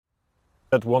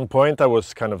At one point I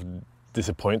was kind of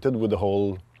disappointed with the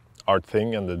whole art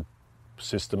thing and the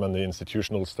system and the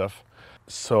institutional stuff.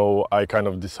 So I kind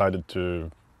of decided to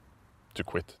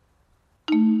quit.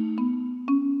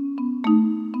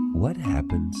 What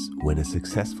happens when a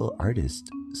successful artist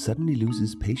suddenly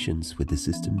loses patience with the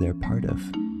system they're part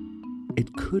of?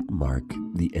 It could mark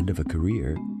the end of a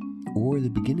career or the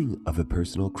beginning of a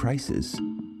personal crisis.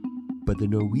 But the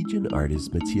Norwegian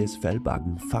artist Mathias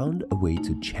Fellbakken found a way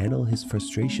to channel his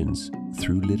frustrations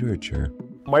through literature.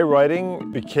 My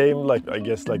writing became like a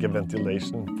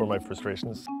ventilation for my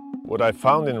frustrations. What I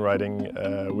found in writing,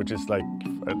 which is like,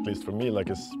 at least for me,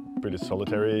 like a pretty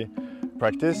solitary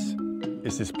practice,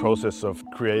 is this process of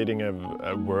creating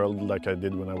a world like I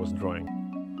did when I was drawing.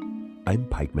 I'm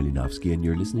Pike Malinowski and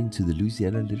you're listening to the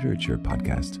Louisiana Literature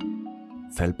Podcast.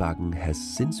 Fellbakken has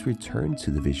since returned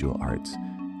to the visual arts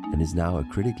and is now a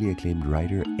critically acclaimed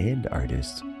writer and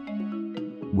artist.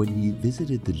 When he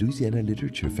visited the Louisiana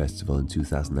Literature Festival in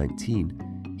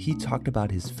 2019, he talked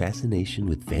about his fascination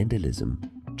with vandalism,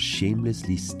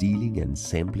 shamelessly stealing and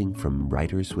sampling from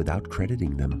writers without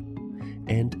crediting them,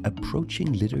 and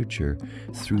approaching literature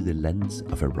through the lens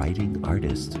of a writing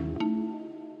artist.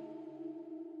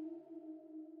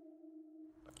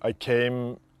 I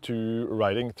came to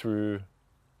writing through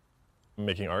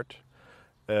making art.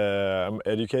 I'm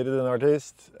educated an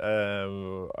artist.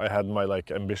 I had my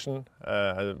ambition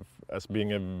as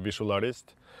being a visual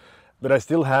artist, but I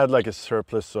still had a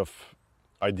surplus of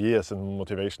ideas and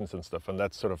motivations and stuff, and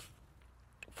that sort of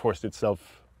forced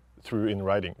itself through in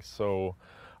writing. So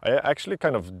I actually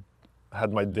kind of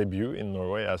had my debut in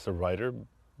Norway as a writer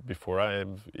before I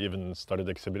even started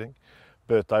exhibiting,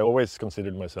 but I always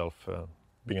considered myself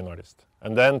being an artist.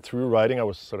 And then through writing I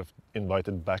was sort of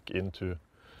invited back into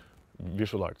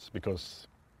visual arts because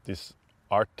these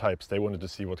art types, they wanted to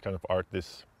see what kind of art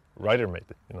this writer made,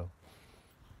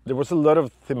 There was a lot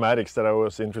of thematics that I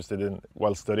was interested in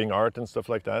while studying art and stuff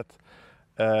like that.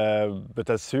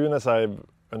 But as soon as I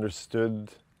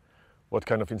understood what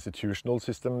kind of institutional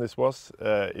system this was,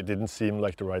 it didn't seem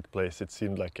like the right place. It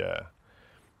seemed like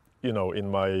in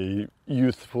my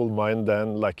youthful mind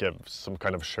then, some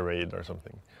kind of charade or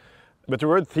something. But there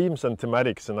were themes and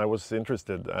thematics, and I was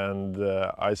interested, and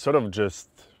I sort of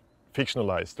just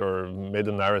fictionalized or made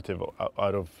a narrative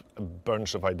out of a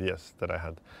bunch of ideas that I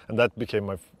had, and that became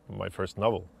my first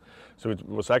novel. So it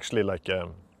was actually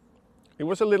it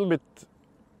was a little bit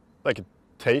like a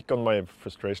take on my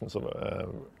frustrations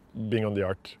of being on the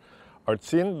art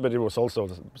scene, but it was also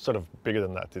sort of bigger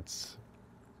than that. It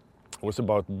was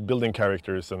about building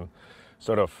characters and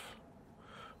sort of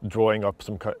drawing up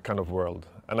some kind of world.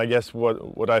 And I guess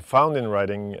what I found in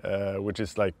writing, which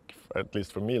is at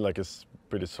least for me, a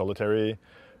pretty solitary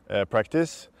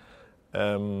practice,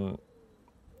 is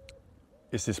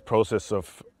this process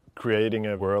of creating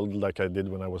a world like I did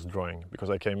when I was drawing. Because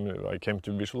I came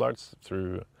to visual arts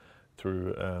through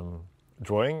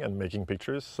drawing and making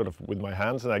pictures, sort of with my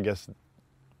hands, and I guess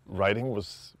writing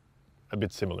was a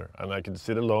bit similar. And I could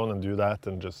sit alone and do that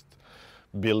and just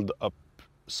build up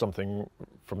something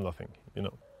from nothing,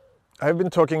 I've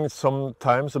been talking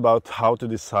sometimes about how to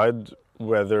decide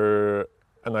whether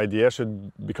an idea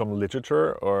should become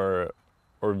literature or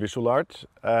visual art.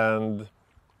 And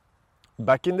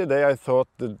back in the day, I thought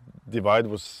the divide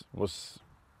was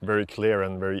very clear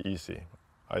and very easy.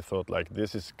 I thought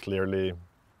this is clearly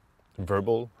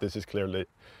verbal, this is clearly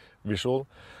visual.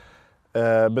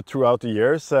 But throughout the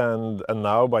years and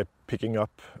now by picking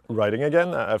up writing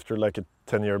again after a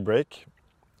 10-year break,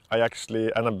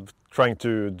 I'm trying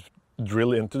to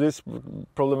drill into this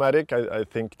problematic. I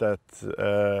think that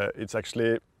it's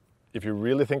actually, if you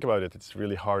really think about it, it's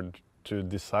really hard to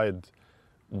decide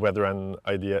whether an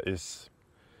idea is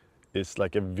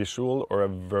like a visual or a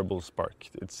verbal spark.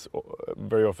 It's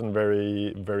very often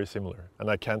very, very similar.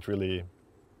 And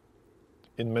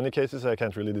in many cases, I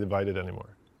can't really divide it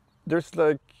anymore. There's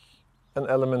an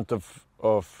element of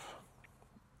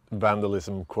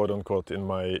vandalism, quote unquote, in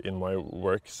my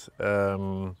works.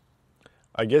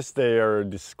 I guess they are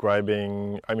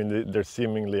describing, they're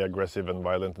seemingly aggressive and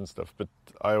violent and stuff, but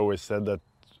I always said that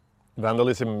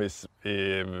vandalism is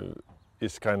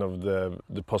kind of the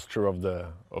posture of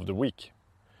the weak.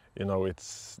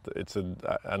 It's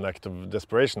an act of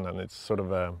desperation, and it's sort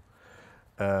of a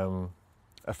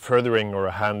furthering or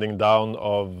a handing down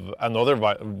of another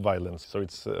violence. So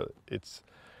it's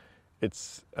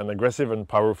an aggressive and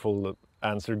powerful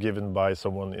answer given by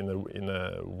someone in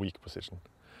a weak position.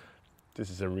 This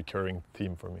is a recurring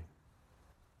theme for me.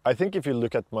 I think if you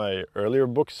look at my earlier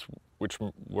books, which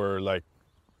were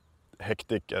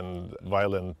hectic and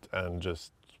violent and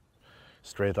just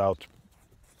straight out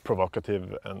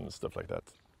provocative and stuff like that.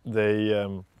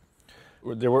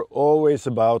 They were always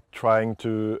about trying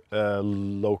to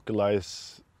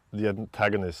localize the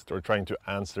antagonist, or trying to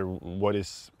answer what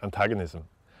is antagonism.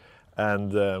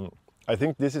 And I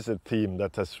think this is a theme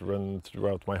that has run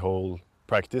throughout my whole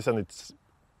practice, and it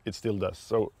still does.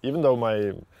 So even though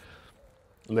my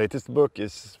latest book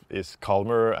is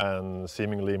calmer and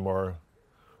seemingly more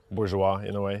bourgeois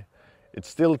in a way, it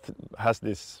still has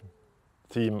this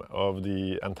theme of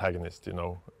the antagonist, you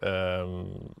know.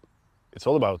 It's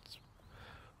all about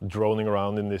droning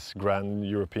around in this grand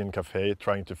European cafe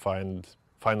trying to find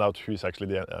out who's actually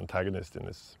the antagonist in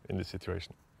this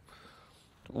situation.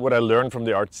 What I learned from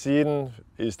the art scene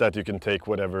is that you can take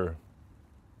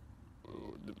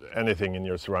anything in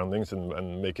your surroundings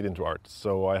and make it into art.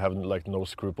 So I have like no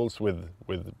scruples with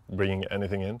bringing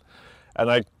anything in,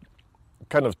 and I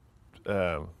kind of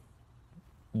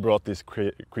brought this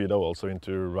credo also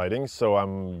into writing. So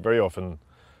I'm very often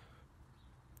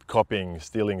copying,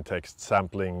 stealing text,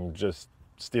 sampling, just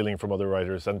stealing from other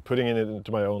writers and putting it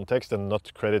into my own text and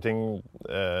not crediting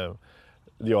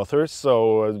the authors.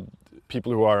 So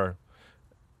people who are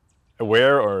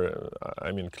aware, or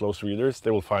I mean close readers,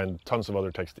 they will find tons of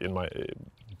other text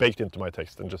baked into my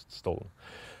text and just stolen.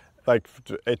 Like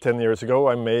 10 years ago,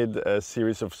 I made a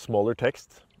series of smaller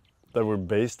texts that were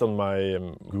based on my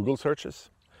Google searches,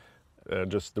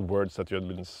 just the words that you had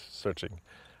been searching.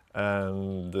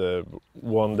 And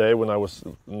one day, when I was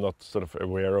not sort of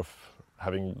aware of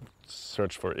having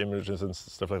searched for images and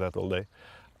stuff like that all day,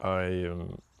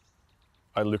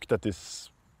 I looked at this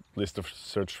list of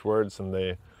search words, and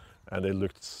they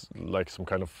looked like some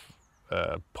kind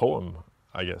of poem,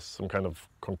 I guess, some kind of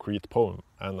concrete poem.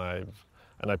 And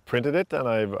I printed it, and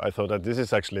I thought that this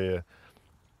is actually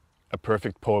a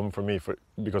perfect poem for me,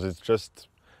 because it's just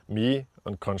me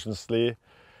unconsciously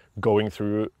going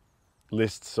through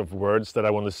lists of words that I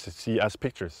want to see as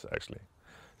pictures, actually.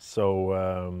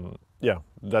 So yeah,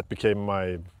 that became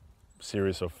my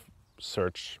series of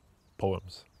search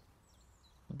poems.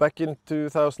 Back in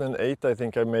 2008, I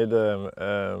think I made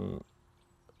a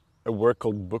work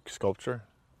called Book Sculpture.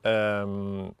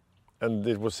 And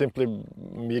it was simply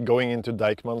me going into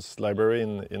Deichman's library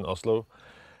in Oslo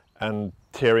and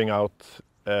tearing out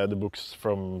the books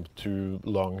from 2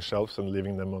 long shelves and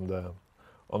leaving them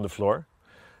on the floor.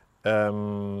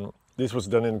 This was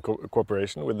done in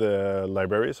cooperation with the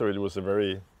library, so it was a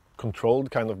very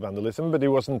controlled kind of vandalism, but it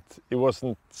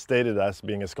wasn't stated as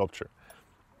being a sculpture.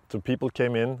 So people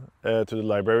came in to the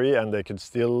library, and they could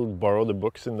still borrow the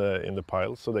books in the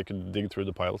piles, so they could dig through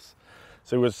the piles.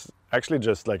 So it was actually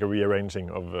just like a rearranging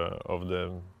of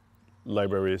the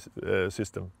library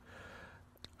system.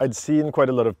 I'd seen quite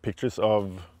a lot of pictures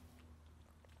of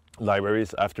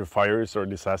libraries after fires or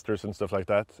disasters and stuff like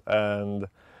that, and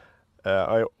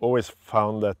I always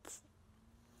found that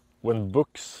when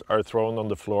books are thrown on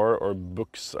the floor or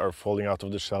books are falling out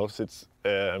of the shelves, it's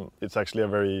actually a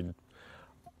very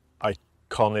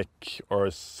iconic or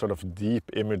sort of deep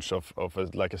image of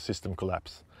like a system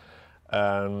collapse.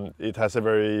 And it has a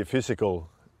very physical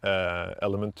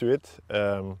element to it.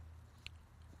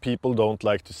 People don't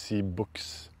like to see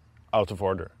books out of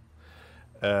order.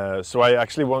 So I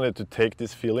actually wanted to take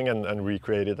this feeling and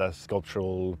recreate it as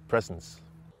sculptural presence.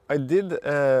 I did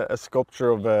a sculpture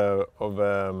of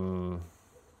a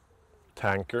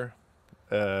tanker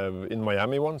in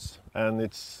Miami once, and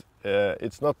it's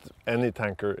not any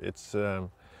tanker. It's the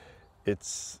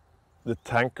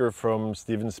tanker from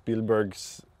Steven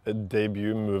Spielberg's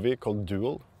debut movie called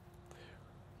Duel,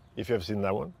 if you have seen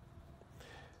that one.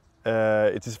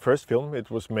 It's his first film.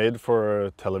 It was made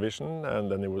for television,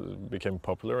 and then it became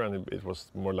popular, and it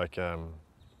was more like a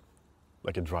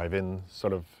drive-in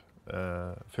sort of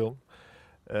film.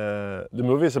 The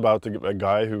movie is about a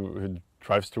guy who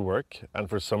drives to work, and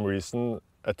for some reason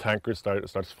a tanker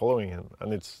starts following him,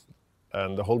 and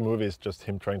the whole movie is just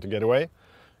him trying to get away,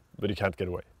 but he can't get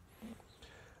away.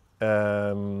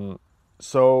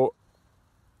 So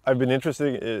I've been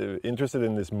interested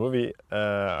in this movie.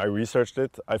 I researched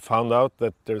it. I found out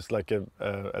that there's like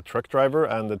a truck driver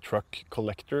and a truck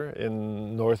collector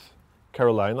in North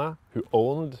Carolina who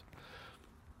owned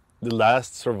the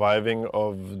last surviving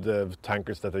of the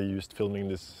tankers that I used filming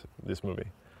this movie.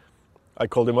 I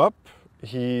called him up.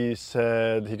 He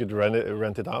said he could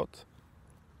rent it out.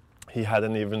 He had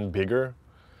an even bigger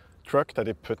truck that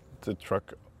he put the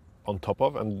truck on top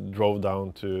of and drove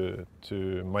down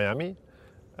to Miami,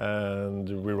 and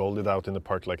we rolled it out in the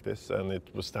park like this, and it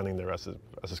was standing there as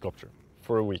a sculpture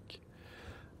for a week.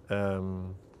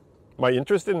 My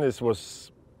interest in this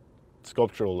was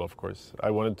sculptural, of course. I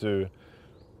wanted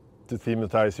to to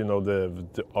thematize,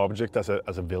 the object as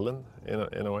a villain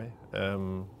in a way,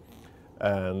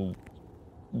 and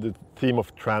the theme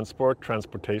of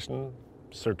transportation,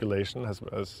 circulation has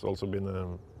also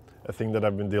been a thing that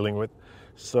I've been dealing with.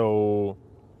 So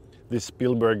this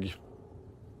Spielberg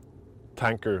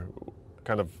tanker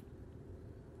kind of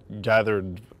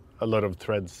gathered a lot of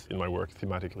threads in my work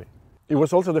thematically. It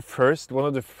was also one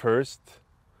of the first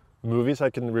movies I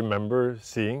can remember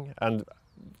seeing, and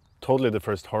totally the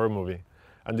first horror movie.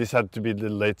 And this had to be the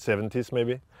late 70s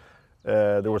maybe.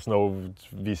 There was no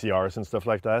VCRs and stuff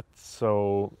like that.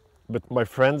 But my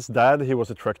friend's dad, he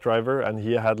was a truck driver, and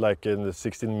he had like a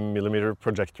 16mm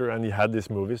projector, and he had this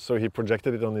movie. So he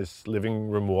projected it on his living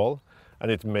room wall, and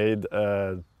it made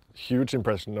a huge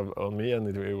impression on me, and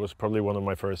it was probably one of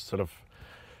my first sort of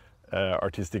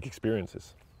artistic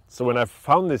experiences. So when I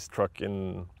found this truck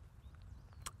in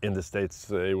the States,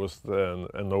 it was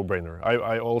a no-brainer.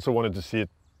 I also wanted to see it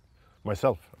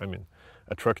myself. I mean,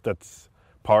 a truck that's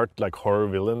part like horror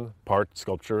villain, part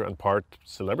sculpture, and part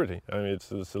celebrity. I mean,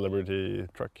 it's a celebrity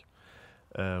truck.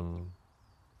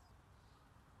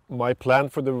 My plan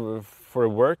for a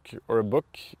work or a book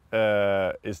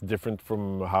is different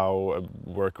from how a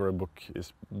work or a book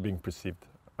is being perceived.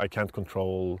 I can't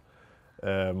control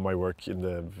my work in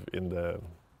the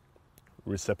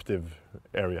receptive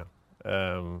area.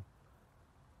 I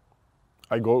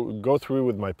go through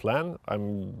with my plan.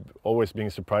 I'm always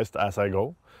being surprised as I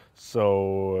go.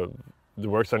 So the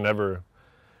works are never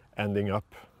ending up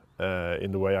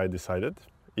in the way I decided,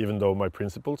 even though my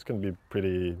principles can be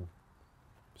pretty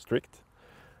strict.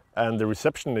 And the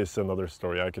reception is another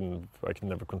story. I can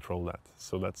never control that.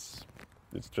 So it's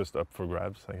just up for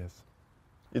grabs, I guess.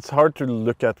 It's hard to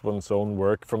look at one's own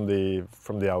work from the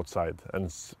outside and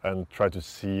try to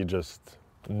see just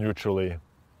neutrally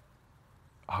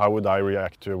how would I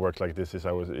react to a work like this if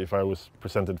I was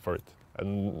presented for it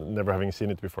and never having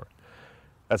seen it before.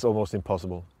 That's almost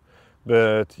impossible.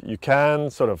 But you can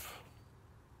sort of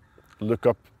look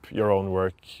up your own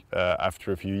work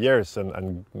after a few years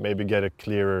and maybe get a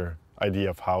clearer idea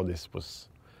of how this was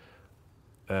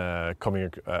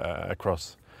coming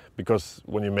across. Because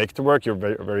when you make the work, you're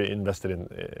very, very invested in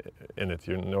it.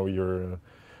 You're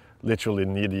literally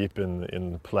knee-deep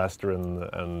in plaster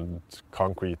and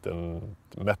concrete and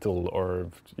metal, or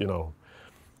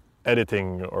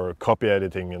editing or copy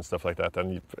editing and stuff like that,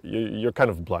 and you're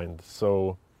kind of blind.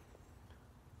 So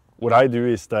what I do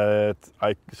is that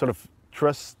I sort of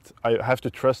I have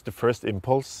to trust the first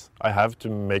impulse I have to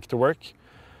make the work.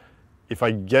 If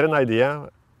I get an idea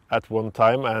at one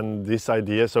time and this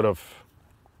idea sort of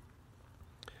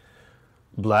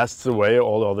blasts away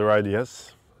all other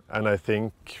ideas, and I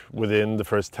think within the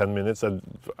first 10 minutes I'm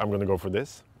going to go for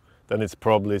this, then it's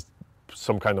probably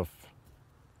some kind of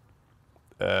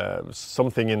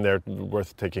something in there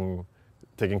worth taking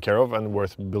care of and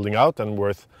worth building out and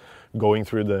worth going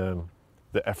through the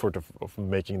effort of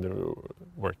making the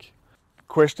work.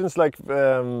 Questions like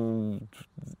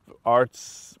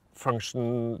art's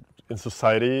function in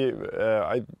society,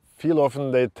 I feel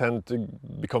often they tend to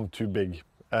become too big.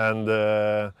 And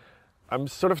I'm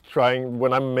sort of trying,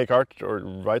 when I make art or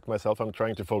write myself, I'm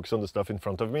trying to focus on the stuff in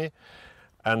front of me.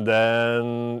 And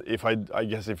then if I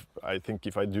think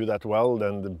if I do that well,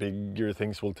 then the bigger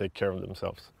things will take care of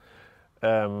themselves.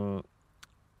 I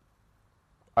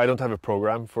don't have a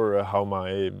program for how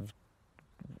my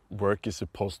work is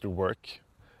supposed to work.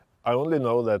 I only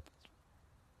know that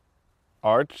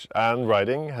art and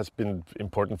writing has been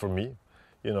important for me.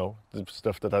 The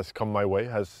stuff that has come my way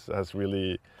has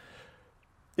really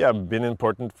been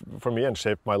important for me and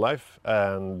shaped my life.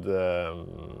 And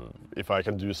if I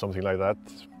can do something like that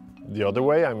the other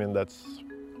way, I mean, that's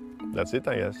it,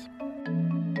 I guess.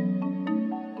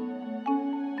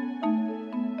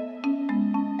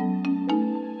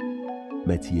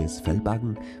 Mathias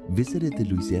Faldbakken visited the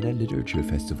Louisiana Literature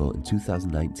Festival in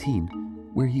 2019,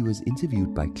 where he was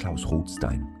interviewed by Klaus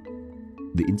Rothstein.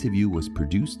 The interview was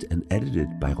produced and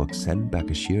edited by Roxanne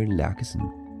Bakashirin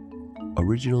Lerkesen.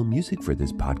 Original music for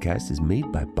this podcast is made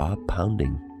by Bob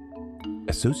Pounding.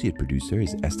 Associate producer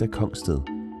is Esther Kongsted.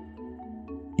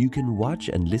 You can watch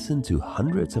and listen to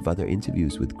hundreds of other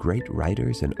interviews with great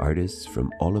writers and artists from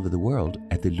all over the world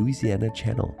at the Louisiana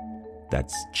Channel.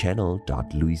 That's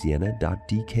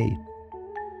channel.louisiana.dk.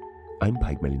 I'm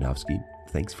Pike Malinowski.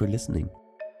 Thanks for listening.